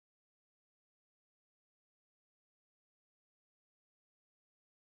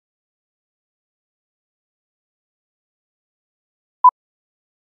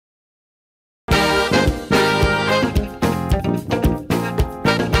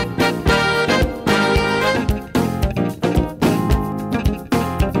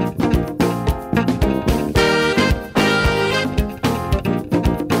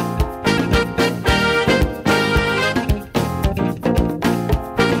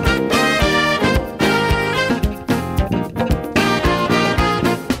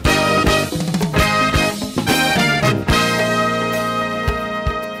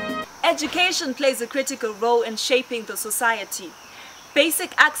Education plays a critical role in shaping the society.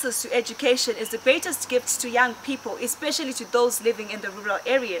 Basic access to education is the greatest gift to young people, especially to those living in the rural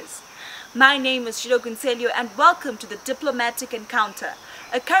areas. My name is Gokwe and welcome to the Diplomatic Encounter,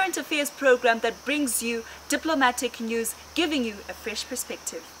 a current affairs program that brings you diplomatic news, giving you a fresh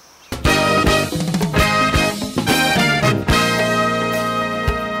perspective.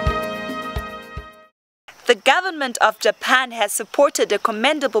 The government of Japan has supported a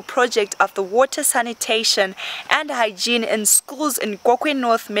commendable project of the water sanitation and hygiene in schools in Gokwe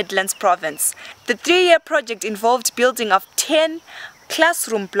North Midlands province. The 3-year project involved building of 10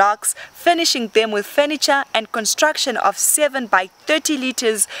 classroom blocks, finishing them with furniture and construction of 7 by 30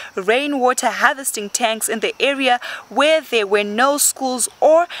 liters rainwater harvesting tanks in the area where there were no schools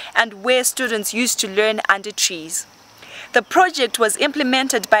and where students used to learn under trees. The project was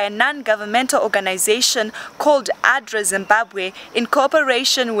implemented by a non-governmental organization called ADRA Zimbabwe in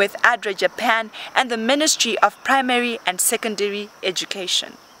cooperation with ADRA Japan and the Ministry of Primary and Secondary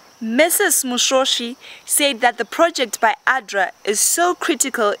Education. Mrs. Yoshi said that the project by ADRA is so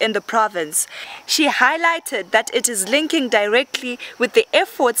critical in the province. She highlighted that it is linking directly with the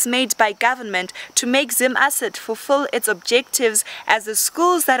efforts made by government to make Zimbabwe fulfill its objectives, as the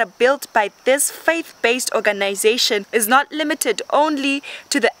schools that are built by this faith-based organization is not limited only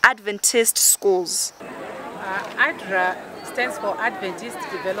to the Adventist schools. ADRA stands for Adventist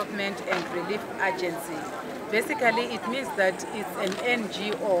Development and Relief Agency. Basically, it means that it's an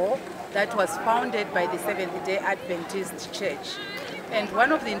NGO that was founded by the Seventh-day Adventist Church. And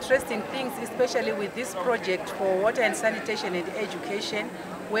one of the interesting things, especially with this project for water and sanitation and education,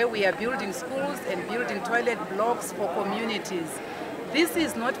 where we are building schools and building toilet blocks for communities, this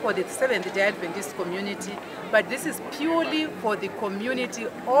is not for the Seventh-day Adventist community, but this is purely for the community.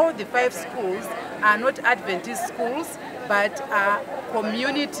 All the 5 schools are not Adventist schools, but are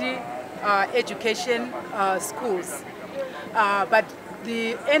community education schools. But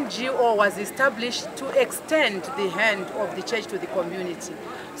the NGO was established to extend the hand of the church to the community.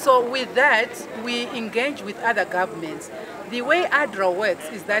 So with that, we engage with other governments. The way ADRA works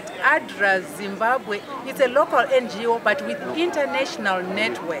is that ADRA Zimbabwe is a local NGO but with international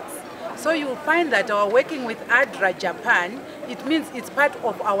networks. So you'll find that our working with ADRA Japan, it means it's part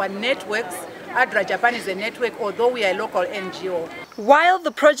of our networks. ADRA Japan is a network, although we are a local NGO. While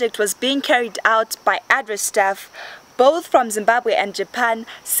the project was being carried out by ADRA staff, both from Zimbabwe and Japan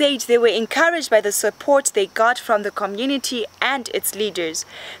said they were encouraged by the support they got from the community and its leaders.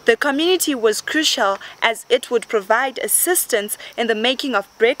 The community was crucial as it would provide assistance in the making of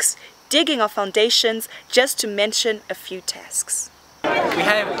bricks, digging of foundations, just to mention a few tasks. We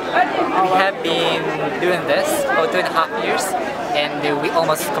have been doing this for 2.5 years, and we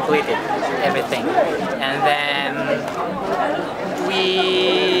almost completed everything. And then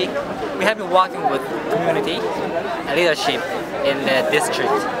we have been working with community and leadership in the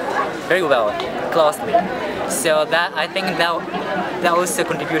district very well, closely. So that I think that also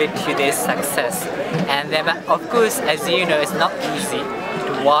contributed to this success. And then, of course, as you know, it's not easy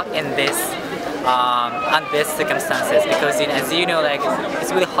to work in this under these circumstances, because as you know, like,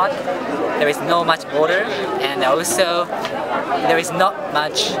 it's really hot, there is not much water, and also there is not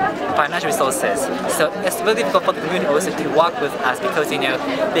much financial resources. So it's really difficult for the community also to work with us, because they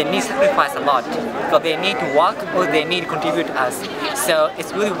need to sacrifice a lot, because they need to work or they need to contribute to us. So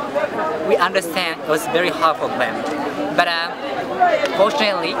it's really, we understand it was very hard for them. But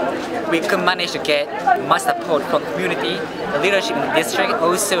fortunately, we could manage to get much support from the community, the leadership in the district,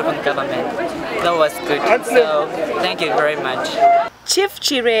 also from the government. That was good. So thank you very much. Chief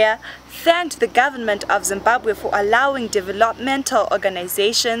Chirea thanked the government of Zimbabwe for allowing developmental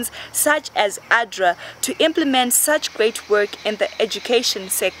organizations such as ADRA to implement such great work in the education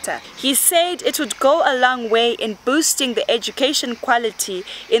sector. He said it would go a long way in boosting the education quality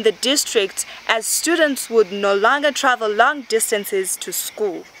in the district, as students would no longer travel long distances to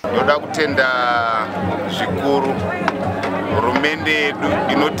school. Hurumende yedu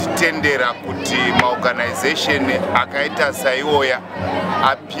inotitendera kuti maorganization akaita saiwoya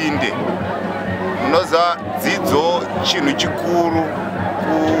apinde. Munoziva dzidzo chinhu chikuru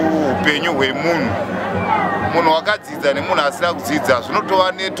kuupenyu hwemunhu. Munhu wakadzidza nemunhu asina kudzidza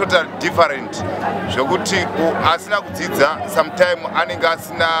zvinotova total different. Zvokuti asina kudzidza sometime anenge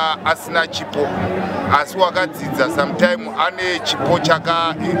asina chipo, asi wakadzidza sometime ane chipo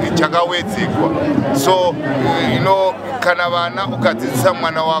chakawedzekwa. So kana vana ukadzidzisa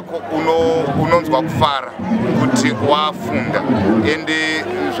mwana wako unonzwa kufara kuti wafunda, ende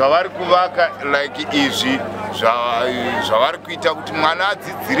zvavari kuvaka like izvi zvavari kuita kuti mwana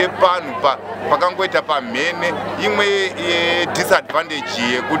adzidzire panhu pakangoita pamhene. Imwe disadvantage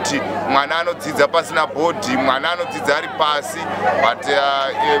yekuti mwana anodzidza pasina bhodhi, mwana anodzidza ari pasi, but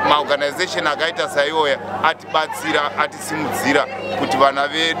maorganization akaita saiwoya atibatsira, atisimudzira kuti vana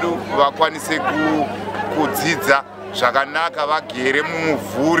vedu vakwanise kudzidza zvakanaka, vagere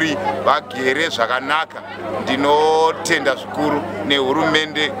mumuvhuri, vagere zvakanaka. Ndinotenda zvikuru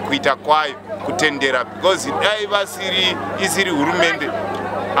nehurumende kuita kwayo kutendera, because dai isiri hurumende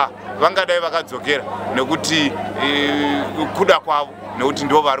vangadai vakadzokera nekuti kuda kwavo, nekuti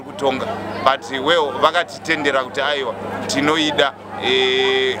ndo vari kutonga, but vakatitendera kuti aiwa tinoida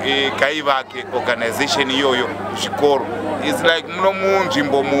kaivake organization iyoyo zvikoro. It's like muno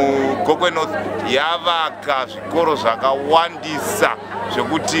munzvimbo Gokwe North yavaka zvikoro zvakawandisa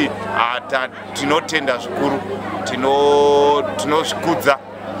zvekuti tinotenda zvikuru, tinozvikudza.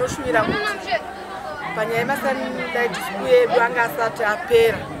 Toshuvira kuti panyaya yemaSunlight School yedu anga asati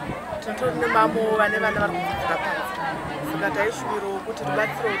apera, tinotori nemamo vane vana vari kudzidzira panze. Saka taishuvirawo kuti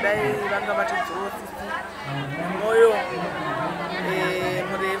rubatsiro kudai vanga vatidzirawo sisi nemwoyo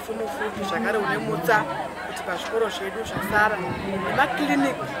murefu mupfupi, zvakare une mutsa kuti pazvikoro zvedu zvasara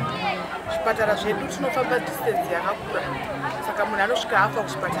nemakiliniki, zvipatara zvedu tinofamba distance yakakura. Saka munhu anosvika afa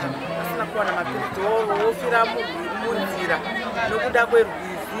kuchipatara asina kuwana mapiritsi wofira munzira nokuda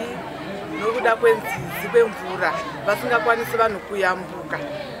kwerwizi, nokuda kwenzizi kwemvura, vasingakwanisi vanhu kuyambuka.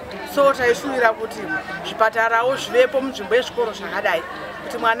 So taishuvira kuti zvipatarawo zvivepo munzvimbo yezvikoro zvakadai,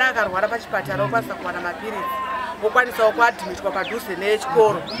 kuti mwana akarwara pachipatara okwanisa kuwana mapiritsi, okwanisawo kuadhimitwa padhuze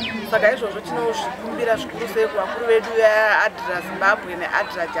nechikoro. Saka izvozvo tinozvikumbira zvikuru sei kuvakuru vedu veADRA Zimbabwe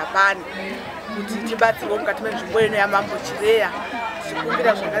neADRA Japan kuti tibatsirwe mukati menzvimbo ino yamambo Chireya.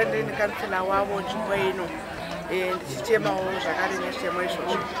 Tichikumbira zvakare ndiri nekansela wavo nzvimbo ino, ndichichemawo zvakare nezvitemo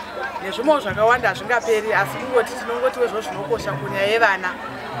izvozvo nezvimwewo zvakawanda hazvingaperi, asi kungoti tinongotiwo izvozvo zvinokosha kunyaya yevana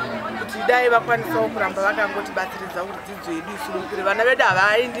kuti dai vakwanisawo kuramba vakangotibatsiridza kuti dzidzo yedu isurukire. Vana vedu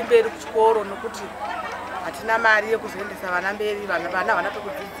havaendi mberi kuchikoro nokuti hatina mari yekuzoendesa vana mberi, vana havana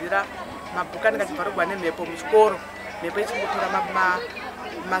pekudzidzira, mabhuku anenge achibvarugwa nemhepo muchikoro, mhepo ichingotora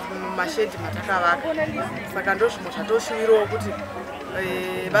mashedhi matakavaka. Saka ndozvimwe zvatoshuvirawo kuti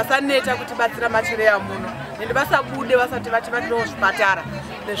vasaneta kutibatsira maChireya muno, ende vasabude vasati vativakirawo zvipatara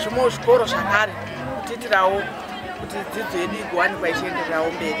nezvimwewo zvikoro zvakare kutiitirawo kuti dzidzo yedu igowanikwa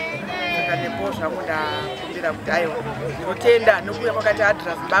ichiendererawo mberi. Saka nepo zvangu ndakumbira kuti aiwa ndinotenda nokuuya kwakati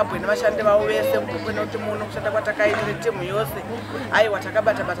ADRA Zimbabwe nevashandi vavo vese mugokwe noti muno kushanda kwatakaitire timu yose, aiwa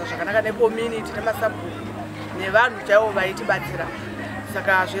takabata-bata zvakanaka necommunity nemasabhuku nevanhu chaivo vaitibatsira.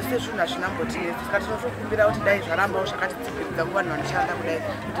 Saka zvese zvinhu hazvinambotinetsi. Saka tinotokumbira kuti dai zvarambawo zvakatitsikiridza kuvanhu vanoshanda kudai,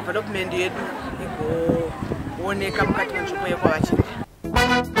 kuti development yedu igooneka mukati menzvimbo yekwavachiri.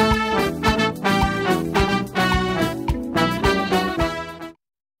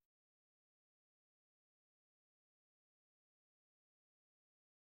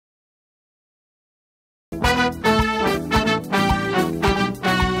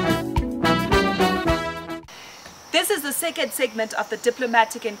 This is the second segment of the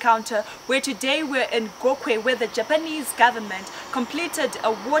diplomatic encounter, where today we're in Gokwe, where the Japanese government completed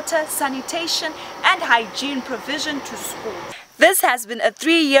a water, sanitation and hygiene provision to schools. This has been a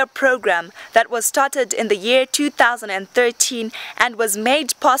 3-year program that was started in the year 2013 and was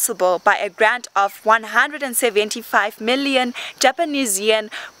made possible by a grant of 175 million Japanese yen,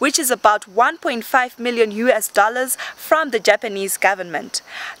 which is about $1.5 million from the Japanese government.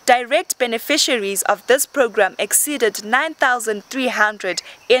 Direct beneficiaries of this program exceeded 9,300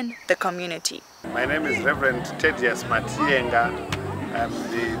 in the community. My name is Reverend Tendai Matienga. I'm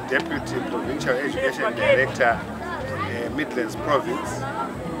the Deputy Provincial Education Director, Midlands Province.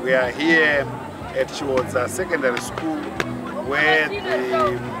 We are here at Chiwodza Secondary School, where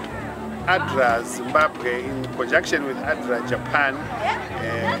the ADRA Zimbabwe, in conjunction with ADRA Japan,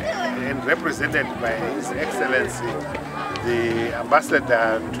 and represented by His Excellency the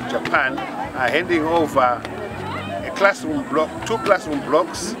Ambassador to Japan, are handing over a classroom block, 2 classroom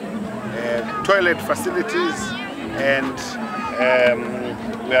blocks, toilet facilities, and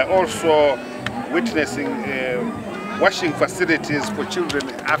we are also witnessing washing facilities for children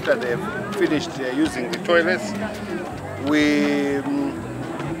after they've finished using the toilets. We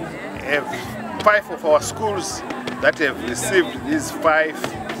have 5 of our schools that have received these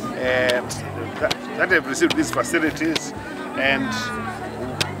these facilities, and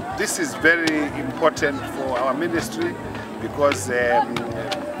this is very important for our ministry because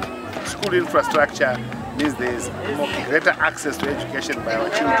school infrastructure means there is greater access to education by our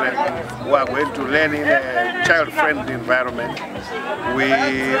children who are going to learn in a child-friendly environment. We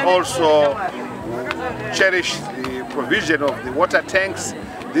also cherish the provision of the water tanks.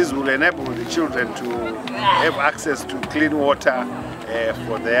 This will enable the children to have access to clean water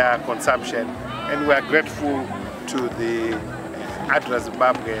for their consumption, and we are grateful to the ADRA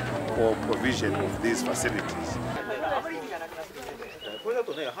Zimbabwe for provision of these facilities.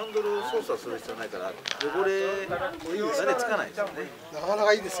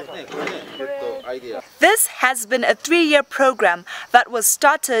 This has been a 3-year program that was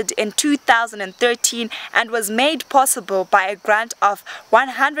started in 2013 and was made possible by a grant of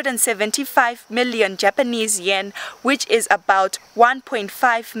 175 million Japanese yen, which is about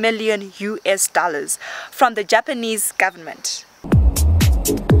 1.5 million US dollars, from the Japanese government.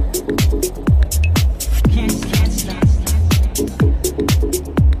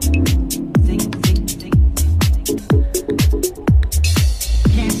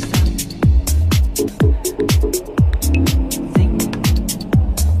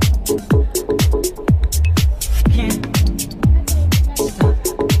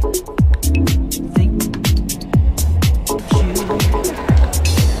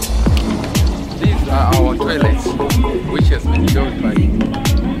 Which has been built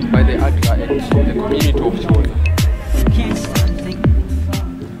by the ADRA and the community of Yoshi.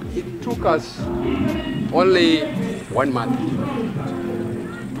 It took us only 1 month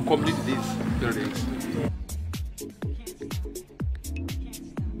to complete these buildings.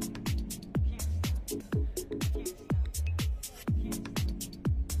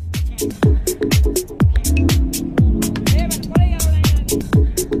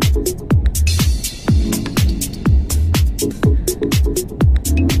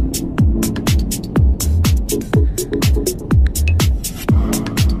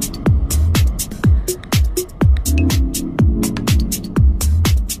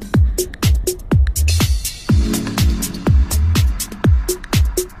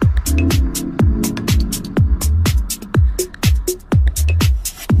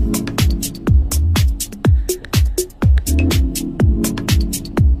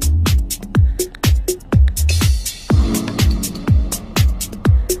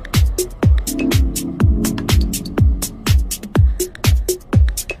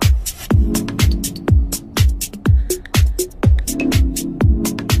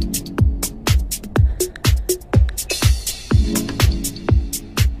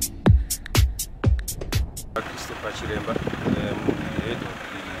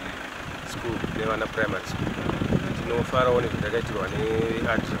 Primary school. Tinofara one zvakaitwa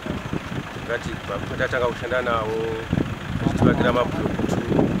neADRA. Ngati patatanga kushanda nawo tichivakira mabhuloku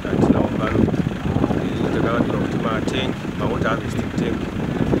 2 atinawo pano. Takavakira kuti matank, mawater harvesting tank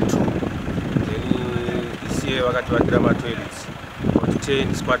 2. Then isiye vakativakira matoilets kuti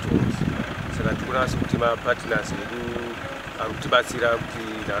 10 squat holes. Saka tikunasa kuti mapartners vedu ari kutibatsira kuti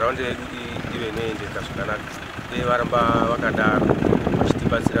nharaunda yedu ive neendeka zvakanaka. Varamba vakadaro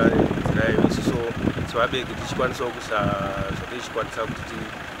vachitibatsira nzira iyo isusu sevabereki tichikwanisawo kuisa zvatichikwanisa kuti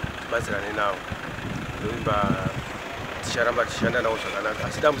tibatsirane navo. Ndoimba ticharamba tichishanda navo zvakanaka.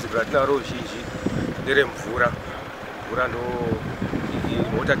 Asi dambudziko ratinaro ruzhinji nderemvura. Mvura ndo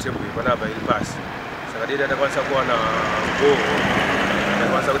water table panapa iri pasi. Saka dai takwanisa kuwana borehole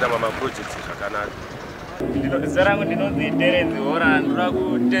takwanisa kuita maprojects zvakanaka. Zita rangu ndinonzi Terenzi Hora, ndinoda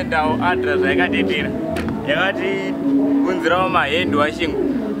kutendawo ADRA zvayakatendera. Yakati kunzirawo mahand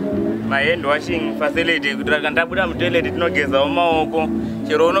washing facility kuti ndabuda mutoilet tinogezawo maoko.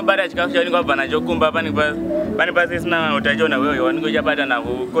 Chero unobata chikafu chaunenge wabva nacho kumba pane pasisina utachiona wewe wanenge uchabata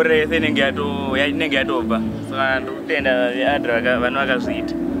navo korera yese inenge yatobva. Saka ndikutenda ADRA vanhu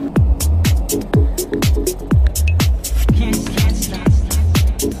vakazviita.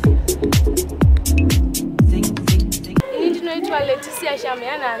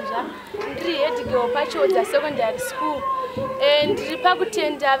 Ndiri head girl pachodza secondary school. Ndiri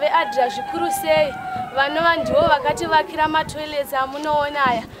pakutenda veADRA zvikuru sei vanova ndivo vakativakira matoilets amunoona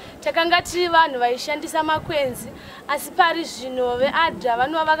aya. Takanga tiri vanhu vaishandisa makwenzi, asi pari zvino veADRA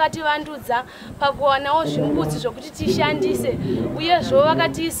vanova vakativandudza pakuwanawo zvimbuzi zvokuti tishandise, uyezvo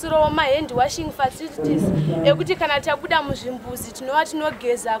vakatiisirawo mahand washing facilities ekuti kana tabuda muzvimbuzi tinova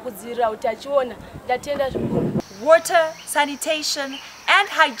tinogeza kudzivirira utachiona. Ndatenda zvikuru. Water, sanitation, and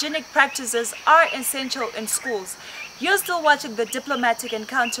hygienic practices are essential in schools. You're still watching the Diplomatic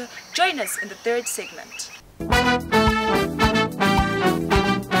Encounter. Join us in the 3rd segment.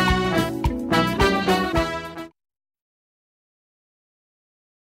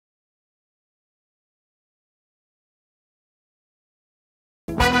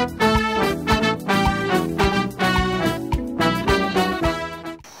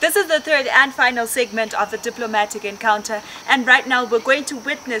 the third and final segment of the diplomatic encounter, and right now we're going to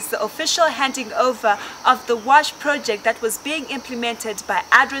witness the official handing over of the WASH project that was being implemented by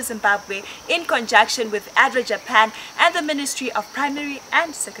ADRA Zimbabwe in conjunction with ADRA Japan and the Ministry of Primary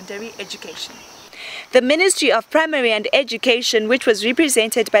and Secondary Education. The Ministry of Primary and Education, which was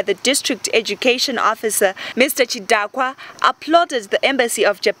represented by the District Education Officer, Mr. Chidakwa, applauded the Embassy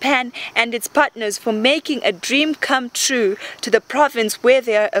of Japan and its partners for making a dream come true to the province where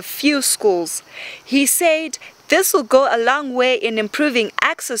there are a few schools. He said this will go a long way in improving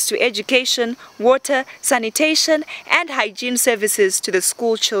access to education, water, sanitation and hygiene services to the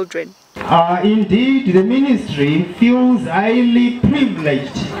school children. Indeed, the ministry feels highly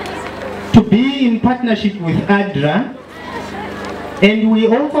privileged to be in partnership with ADRA, and we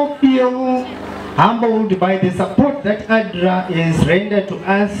also feel humbled by the support that ADRA is rendered to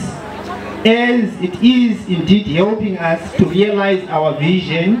us, as it is indeed helping us to realize our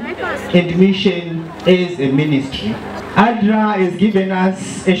vision and mission as a ministry. ADRA has given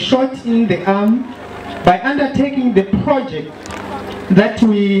us a shot in the arm by undertaking the project that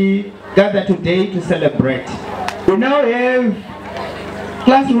we gather today to celebrate. We now have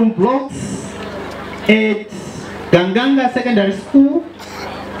classroom blocks at Ganganga Secondary School,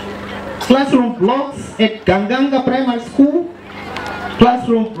 classroom blocks at Ganganga Primary School,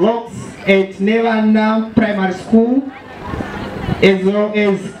 classroom blocks at Nevana Primary School, as well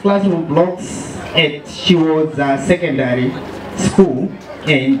as classroom blocks at Shiwoza Secondary School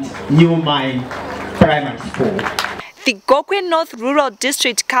and New Mine Primary School. The Gokwe North Rural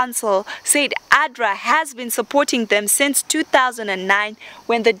District Council said ADRA has been supporting them since 2009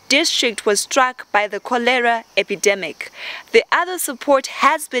 when the district was struck by the cholera epidemic. The other support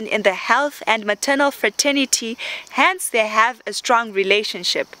has been in the health and maternal fraternity, hence they have a strong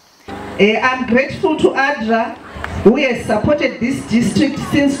relationship. I'm grateful to ADRA, who has supported this district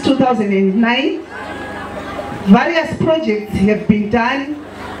since 2009. Various projects have been done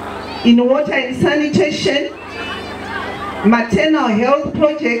in water and sanitation, maternal health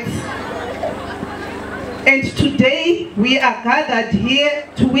projects, and today we are gathered here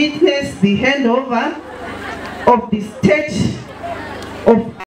to witness the handover of the state of